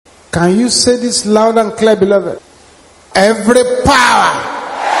Can you say this loud and clear, beloved? Every power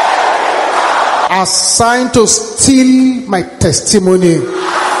assigned to steal my testimony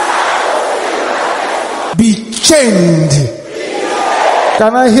be chained.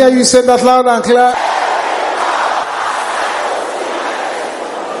 Can I hear you say that loud and clear?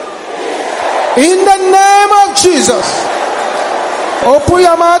 In the name of Jesus, open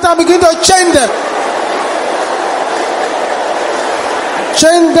your mouth and begin to chain them.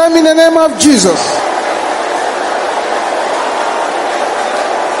 Chain them in the name of Jesus.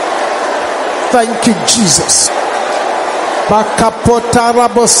 Thank you, Jesus.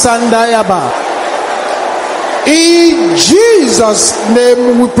 In Jesus'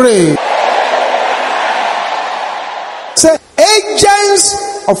 name we pray. Say, agents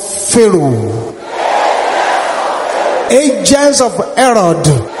of Pharaoh, agents of Herod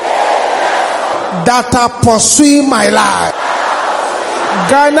that are pursuing my life.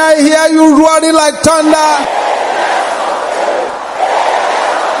 Can I hear you roaring like thunder?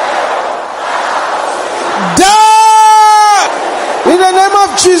 Die in the name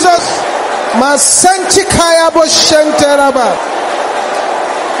of Jesus.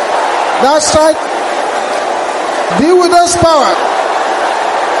 That's right. Deal with this power.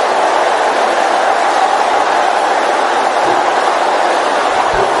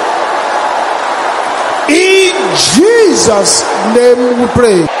 In Jesus' name we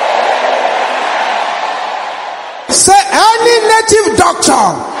pray. Say, any native doctor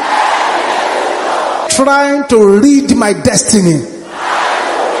trying to read my destiny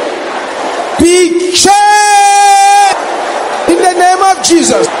be chained in the name of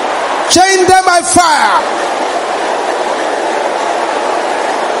Jesus. Chain them by fire.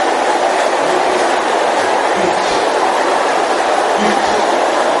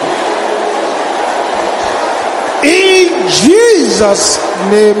 In Jesus'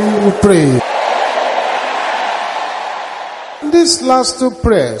 name we pray. These last two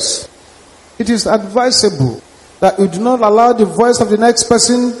prayers, it is advisable that you do not allow the voice of the next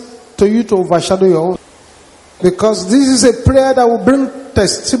person to you to overshadow your own. Because this is a prayer that will bring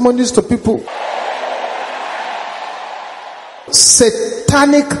testimonies to people.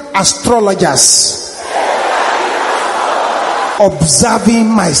 Satanic astrologers observing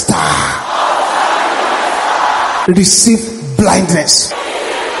my star receive blindness.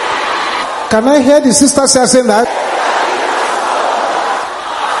 Can I hear the sisters saying that?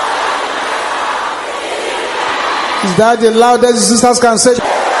 Is that the loudest the sisters can say?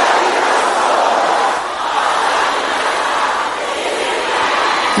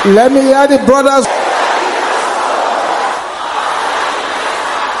 Let me hear the brothers.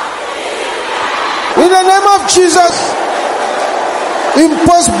 In the name of Jesus,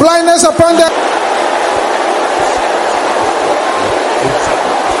 impose blindness upon them.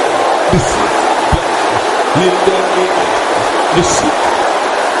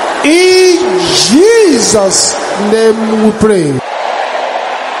 In Jesus' name we pray.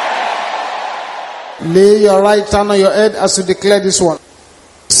 Lay your right hand on your head as you declare this one.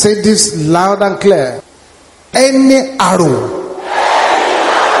 Say this loud and clear. Any arrow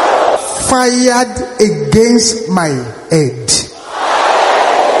fired against my head,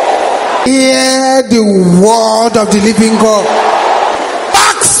 hear the word of the living God.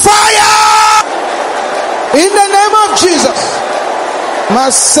 Backfire in the name of Jesus.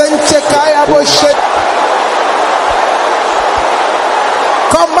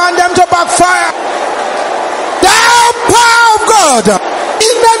 Command them to backfire. The power of God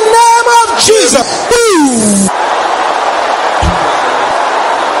in the name of Jesus.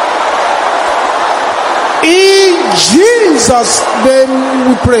 In Jesus' name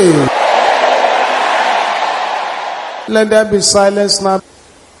we pray. Let there be silence now.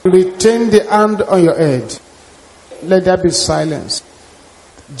 Retain the hand on your head. Let there be silence.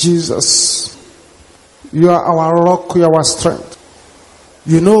 Jesus, you are our rock, you are our strength.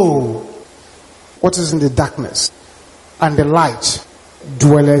 You know what is in the darkness, and the light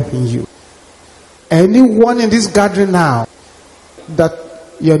dwelleth in you. Anyone in this gathering now that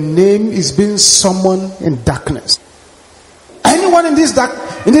your name is being summoned in darkness, anyone in this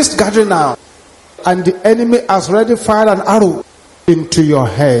gathering now, and the enemy has already fired an arrow into your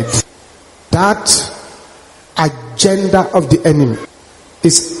head, that agenda of the enemy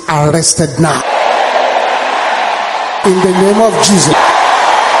is arrested now in the name of Jesus.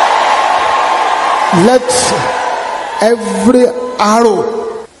 Let every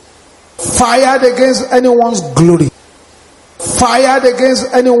arrow fired against anyone's glory, fired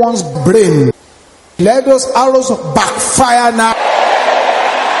against anyone's brain, let those arrows backfire now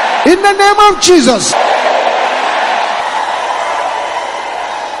in the name of Jesus.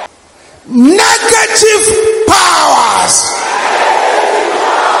 negative powers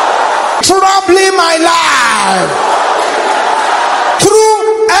troubling my life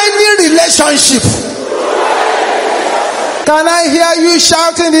through any relationship. Can I hear you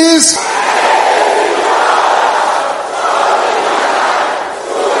shouting this?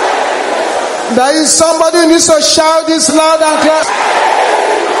 There is somebody who needs to shout this loud and clear.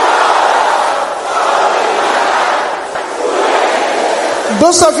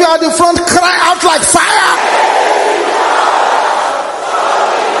 Those of you at the front, cry out like fire.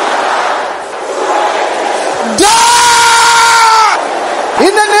 Die!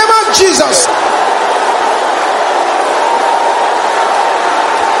 In the name of Jesus.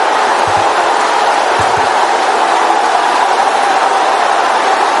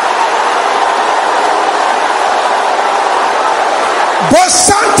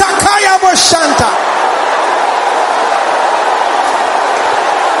 Bosanta Kaya Boshanta.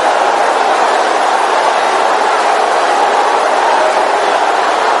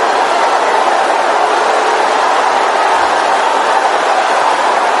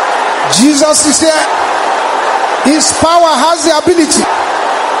 Jesus is here. His power has the ability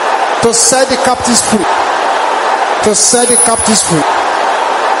to set the captives free. To set the captives free.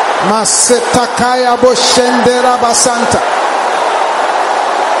 Maseta Kaya Boshendera Basanta.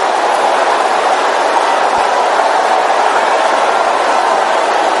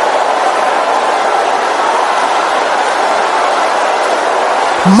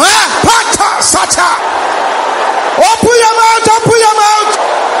 Mapata Sata. Open your mouth, open your mouth.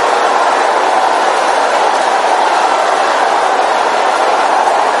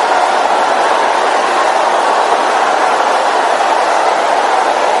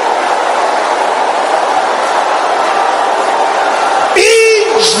 In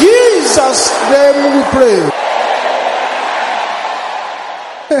Jesus' name we pray.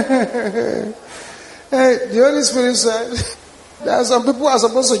 Hey, the Holy Spirit said, there are some people who are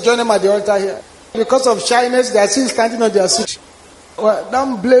supposed to join him at the altar here. Because of shyness, they are still standing on their seat. Well,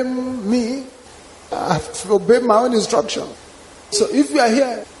 don't blame me. I've obeyed my own instruction. So if you are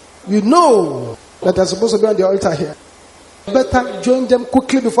here, you know that they are supposed to be on the altar here. Better join them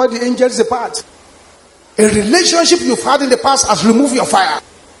quickly before the angels depart. A relationship you've had in the past has removed your fire.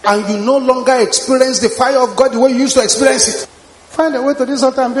 And you no longer experience the fire of God the way you used to experience it. Find a way to this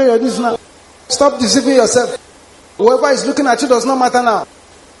altar and pay your dues now. Stop deceiving yourself. Whoever is looking at you does not matter now.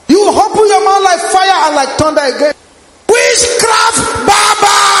 You open your mouth like fire and like thunder again. Witchcraft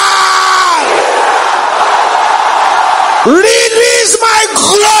Baba! Release my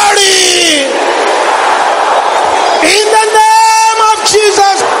glory! In the name of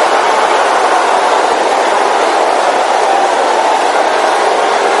Jesus!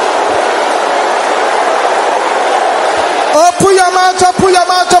 Open your mouth, open your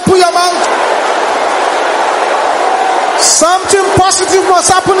mouth, open your mouth. Something positive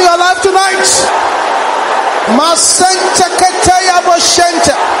must happen in your life tonight. Masente keteya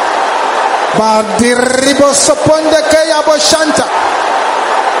boshente. Badiribo soponde keya boshanta.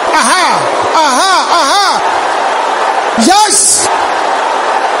 Aha, aha, aha. Yes.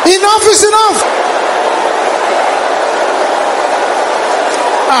 Enough is enough.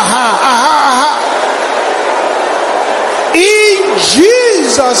 Aha, aha, aha. In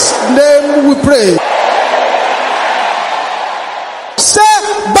Jesus' name we pray.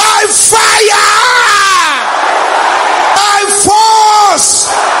 By fire, by force,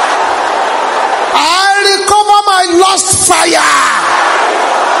 I recover my lost fire.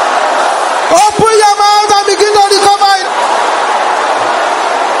 Open your mouth and begin to recover it.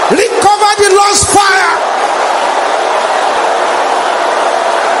 Recover the lost fire.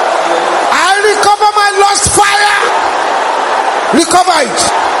 I recover my lost fire. Recover it.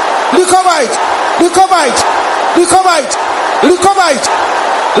 Recover it. Recover it. Recover it. Recover it.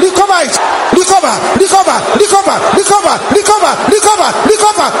 Recover it. Recover. Recover. Recover. Recover. Recover. Recover.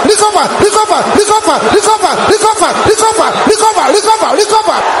 Recover. Recover. Recover. Recover. Recover. Recover. Recover. Recover. Recover.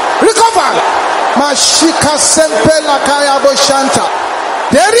 Recover. Recover. Mashika sempe la kaya boshanta.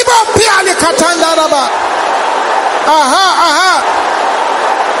 Deriba pia ni katanda raba. Aha. Aha.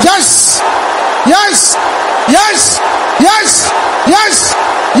 Yes. Yes. Yes. Yes. Yes.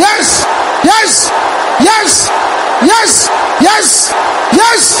 Yes. Yes. Yes. Yes, yes,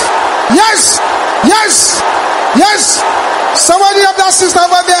 yes, yes, yes, yes. Somebody of that sister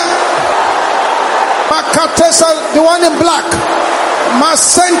over there. Makatesa, the one in black.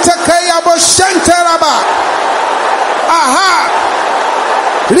 Masente kayabo shenteraba. Aha.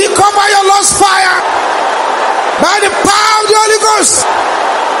 Recover your lost fire by the power of the Holy Ghost.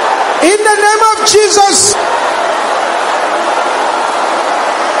 In the name of Jesus.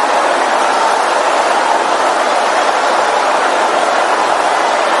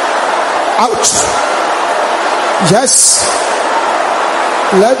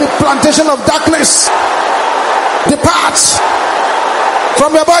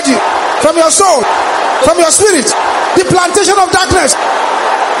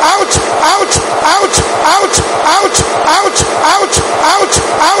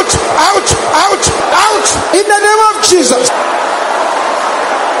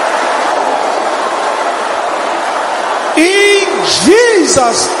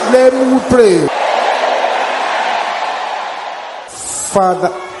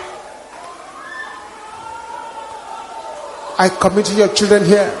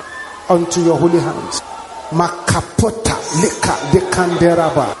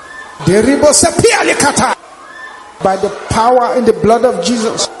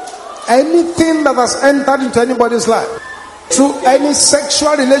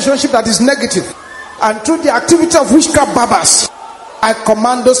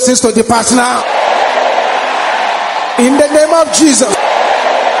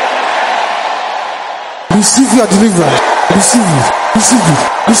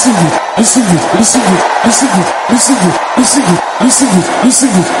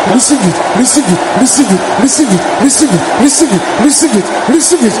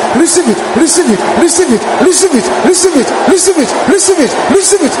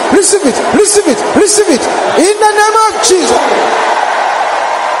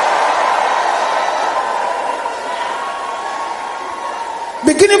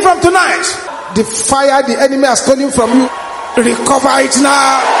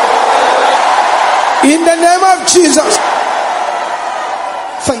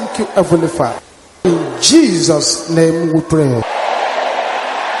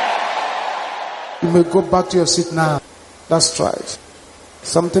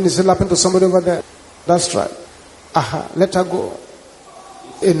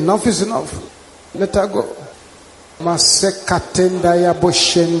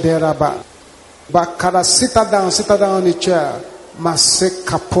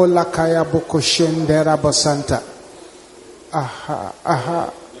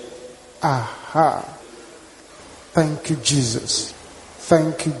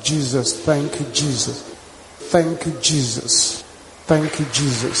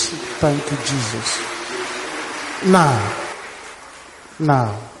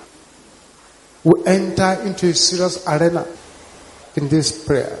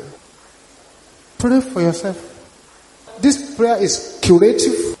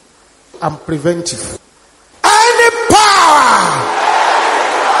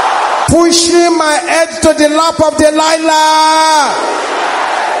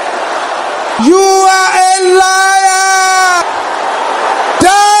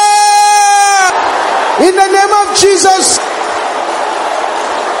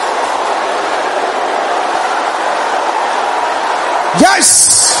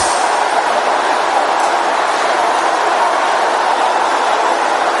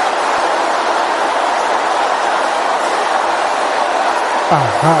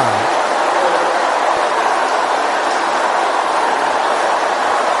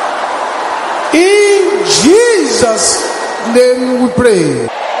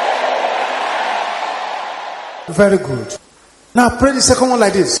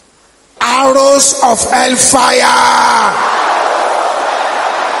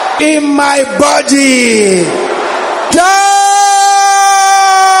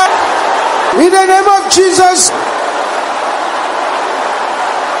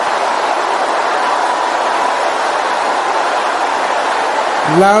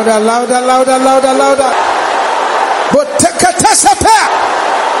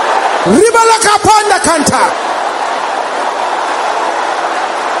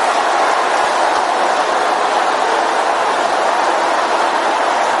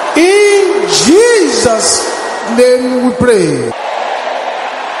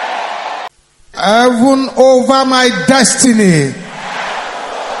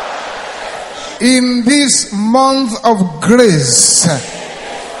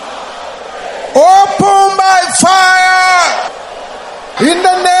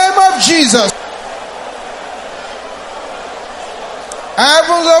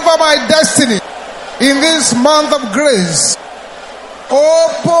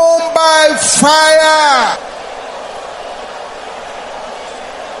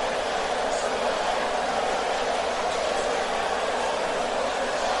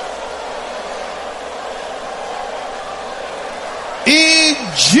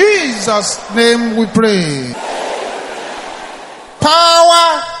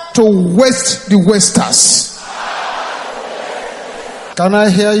 Can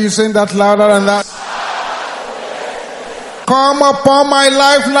I hear you saying that louder than that? Come upon my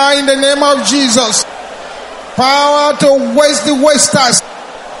life now in the name of Jesus. Power to waste the wasters.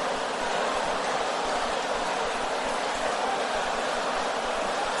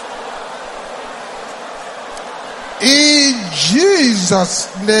 In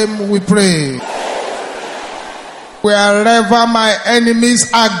Jesus' name we pray. Wherever my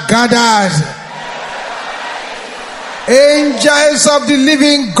enemies are gathered, angels of the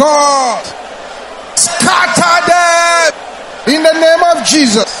living God, scatter them in the name of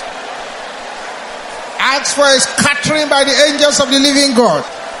Jesus. Ask for a scattering by the angels of the living God.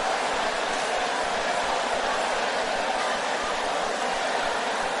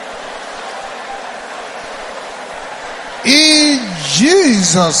 In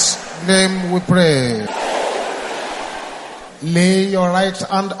Jesus' name we pray. Lay your right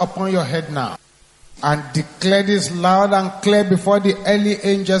hand upon your head now and declare this loud and clear before the early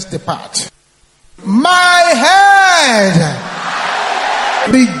angels depart. My head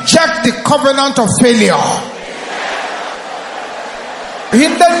reject the covenant of failure.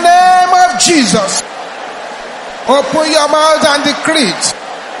 In the name of Jesus, open your mouth and decree it.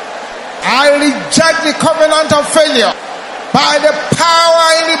 I reject the covenant of failure by the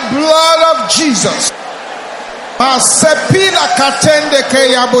power in the blood of Jesus.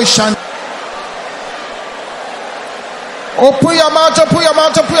 Open your mouth, open your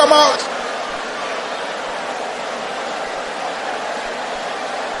mouth, open your mouth.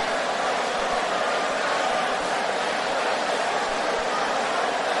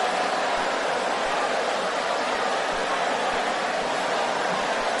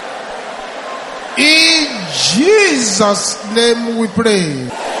 In Jesus' name we pray.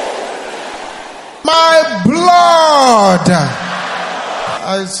 My blood.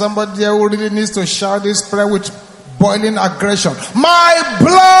 Somebody there who really needs to shout this prayer with boiling aggression. My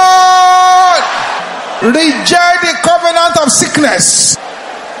blood reject the covenant of sickness.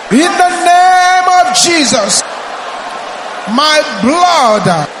 In the name of Jesus. My blood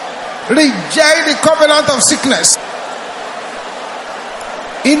reject the covenant of sickness.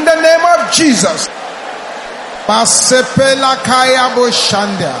 In the name of Jesus. Pasepela kaya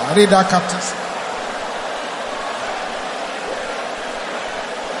boshanda redakatis.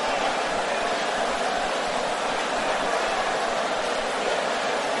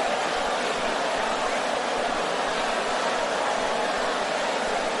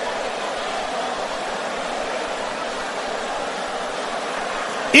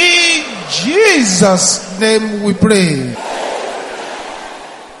 In Jesus' name we pray.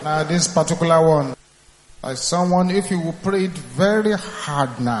 Now this particular one, like someone, if you will pray it very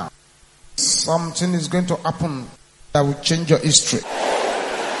hard now, something is going to happen that will change your history.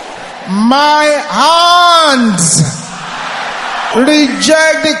 My hands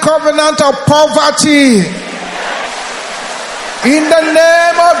reject the covenant of poverty. In the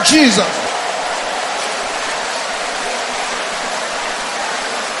name of Jesus.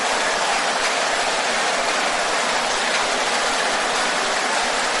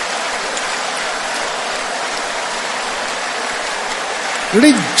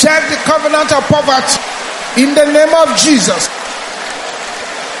 Reject the covenant of poverty in the name of Jesus.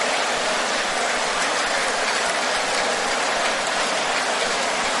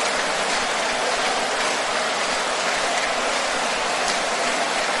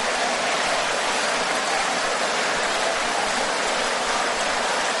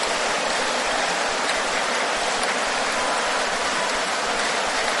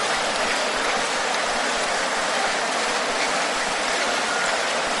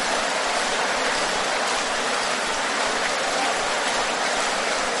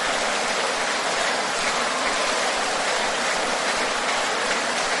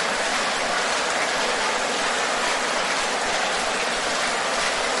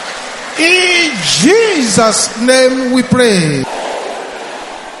 In Jesus' name we pray.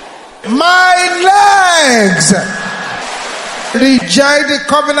 My legs reject the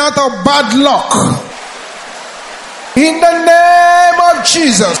covenant of bad luck. In the name of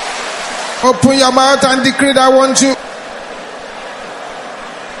Jesus. Open your mouth and decree that one too.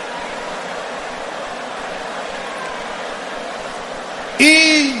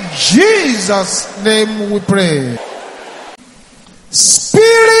 In Jesus' name we pray.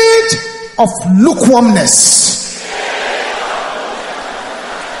 Spirit of lukewarmness,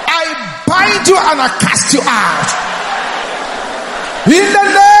 I bind you and I cast you out. In the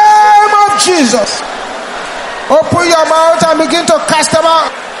name of Jesus. Open your mouth and begin to cast them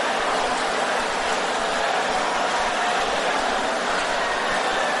out.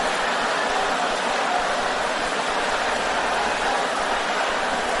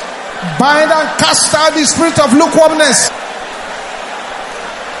 bind and cast out the spirit of lukewarmness.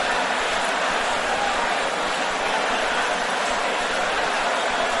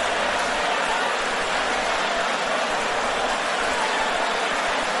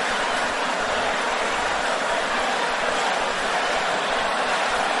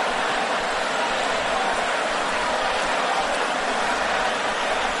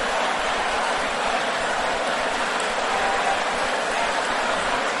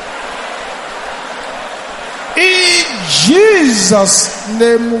 In Jesus'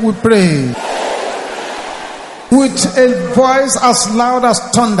 name we pray. With a voice as loud as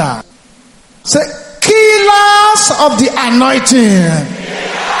thunder, say, killers of the anointing,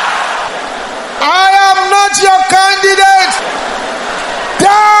 I am not your candidate.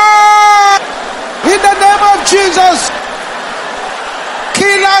 Die in the name of Jesus.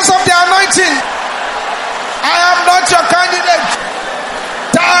 Killers of the anointing, I am not your candidate.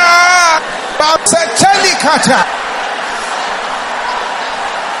 Die.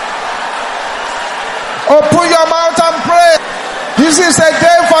 Open your mouth and pray. This is a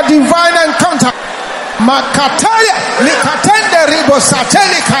day for divine encounter. Makatalia likatende ribo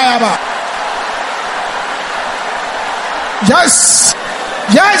sateli kayaba. Yes,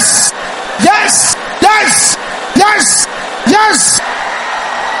 yes, yes, yes, yes, yes.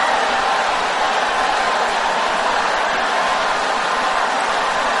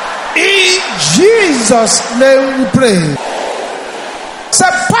 In Jesus' name we pray.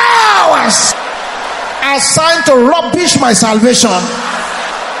 Say, powers assigned to rubbish my salvation,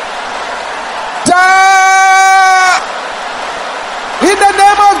 die in the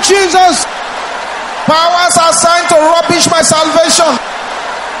name of Jesus. Powers assigned to rubbish my salvation,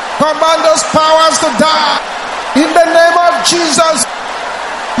 command those powers to die in the name of Jesus.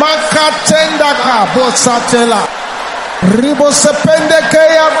 Makatenda kabosatela. Ribosepende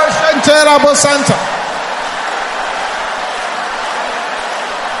keya boshentera bosanta.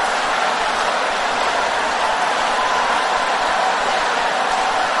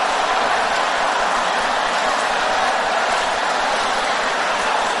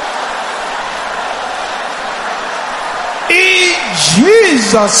 In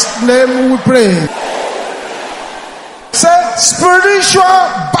Jesus' name we pray. Say, spiritual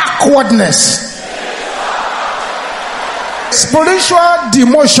backwardness, spiritual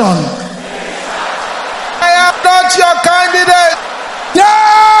demotion, I am not your candidate.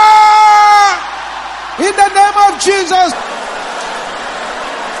 Yeah! In the name of Jesus.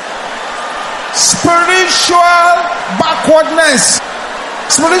 Spiritual backwardness,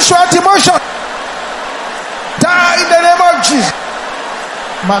 spiritual demotion, die in the name of Jesus.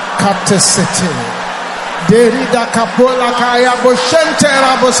 Makate sete derida kapola kaya boshente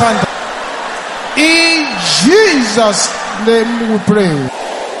rabosanda. In Jesus' name we pray.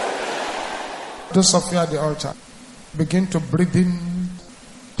 Those of you at the altar, begin to breathe in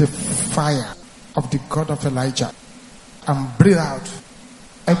the fire of the God of Elijah and breathe out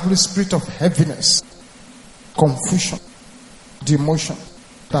every spirit of heaviness, confusion, demotion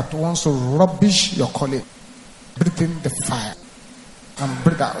that wants to rubbish your calling. Breathe in the fire and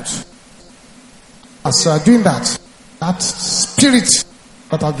breathe out. As you are doing that, that spirit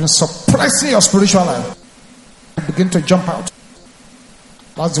that has been suppressing your spiritual life begin to jump out.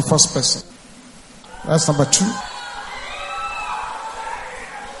 That's the first person. That's number 2.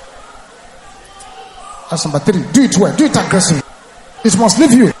 That's number 3. Do it well. Do it aggressively. It must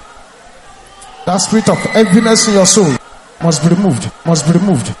leave you. That spirit of heaviness in your soul must be removed. Must be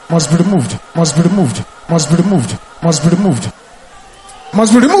removed. Must be removed. Must be removed. Must be removed. Must be removed.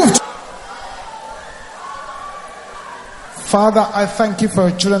 Must be removed. Father, I thank you for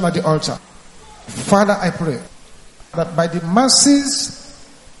your children at the altar. Father, I pray that by the mercies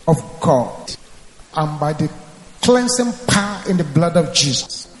of God and by the cleansing power in the blood of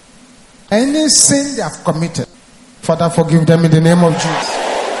Jesus, any sin they have committed, Father, forgive them in the name of Jesus.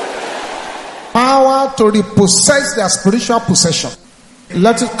 Power to repossess their spiritual possession,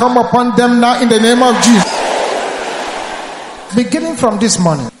 let it come upon them now in the name of Jesus. Beginning from this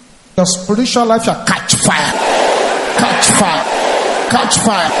morning, your spiritual life shall catch fire. Catch fire. Catch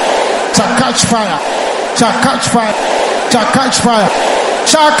fire. Shall catch fire. Shall catch fire. Shall catch fire.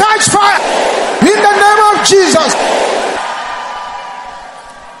 Shall catch fire. In the name of Jesus.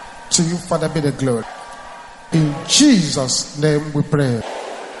 To you, Father, be the glory. In Jesus' name we pray.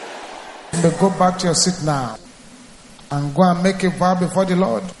 You may go back to your seat now and go and make a vow before the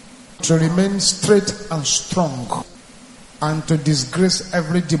Lord to remain straight and strong and to disgrace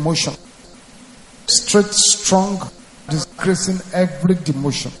every demotion. Straight, strong, disgracing every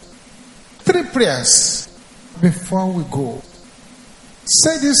demotion. 3 prayers before we go.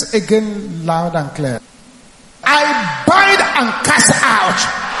 Say this again loud and clear. I bind and cast out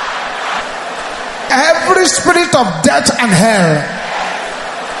every spirit of death and hell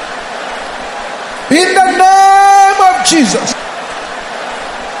in the name of Jesus.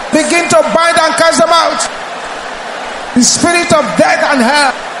 Begin to bind and cast them out. The spirit of death and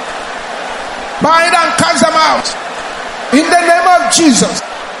hell, bind and cast them out in the name of Jesus.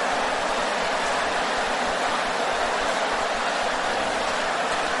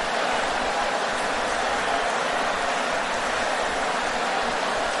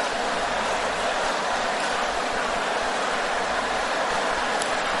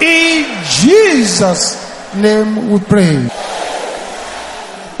 In Jesus' name we pray.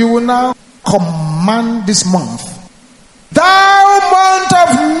 You will now command this month. Thou month of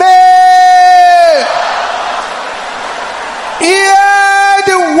May, hear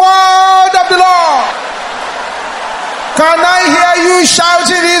the word of the Lord. Can I hear you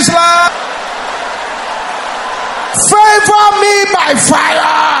shouting this loud? Favor me by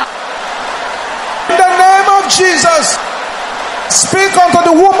fire. In the name of Jesus. Speak unto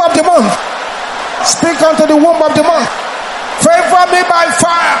the womb of the month. Speak unto the womb of the month. Favor me by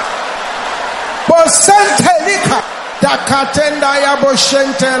fire. Bosentelika dakatenda ya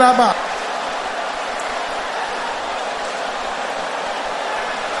boshenteraba.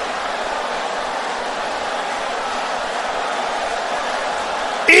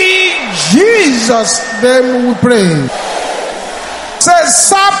 In Jesus' name we pray. Say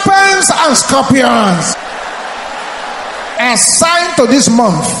serpents and scorpions assigned to this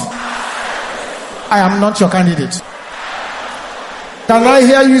month. I am not your candidate. Can I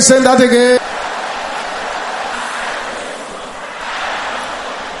hear you saying that again?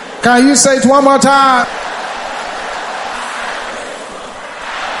 Can you say it one more time?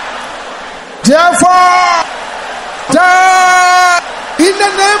 Therefore, in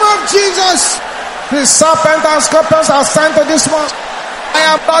the name of Jesus, the serpent and scorpions are assigned to this month.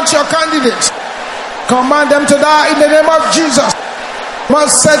 I am not your candidate. Command them to die in the name of Jesus.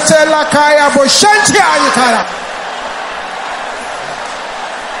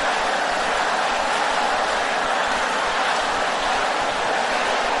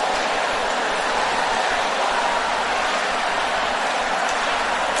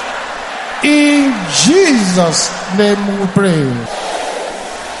 In Jesus' name we pray.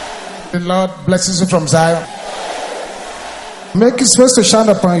 The Lord blesses you from Zion. Make his face to shine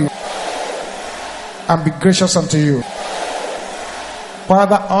upon you and be gracious unto you.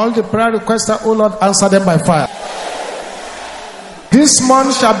 Father, all the prayer requests, O Lord, answer them by fire. This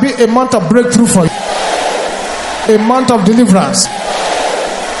month shall be a month of breakthrough for you, a month of deliverance,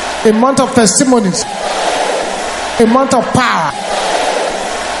 a month of testimonies, a month of power,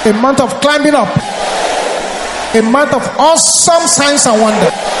 a month of climbing up, a month of awesome signs and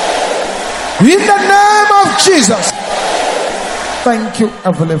wonders. In the name of Jesus. Thank you,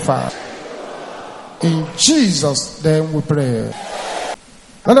 Heavenly Father. In Jesus' name we pray.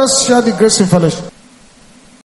 Let us share the grace in fellowship.